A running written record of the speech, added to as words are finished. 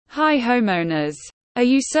Hi homeowners. Are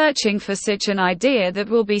you searching for such an idea that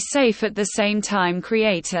will be safe at the same time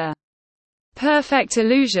create a perfect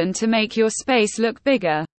illusion to make your space look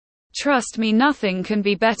bigger? Trust me, nothing can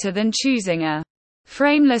be better than choosing a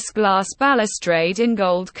frameless glass balustrade in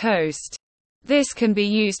Gold Coast. This can be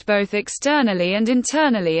used both externally and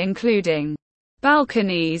internally, including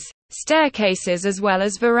balconies, staircases as well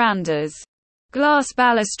as verandas. Glass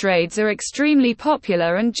balustrades are extremely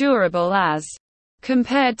popular and durable as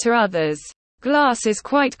compared to others. Glass is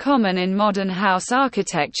quite common in modern house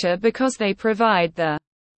architecture because they provide the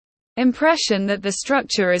impression that the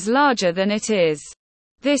structure is larger than it is.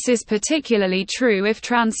 This is particularly true if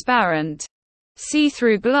transparent,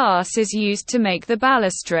 see-through glass is used to make the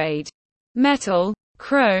balustrade. Metal,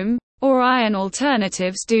 chrome, or iron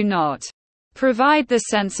alternatives do not provide the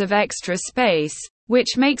sense of extra space,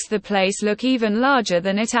 which makes the place look even larger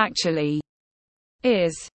than it actually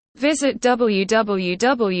is. Visit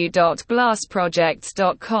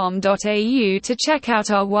www.glassprojects.com.au to check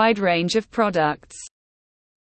out our wide range of products.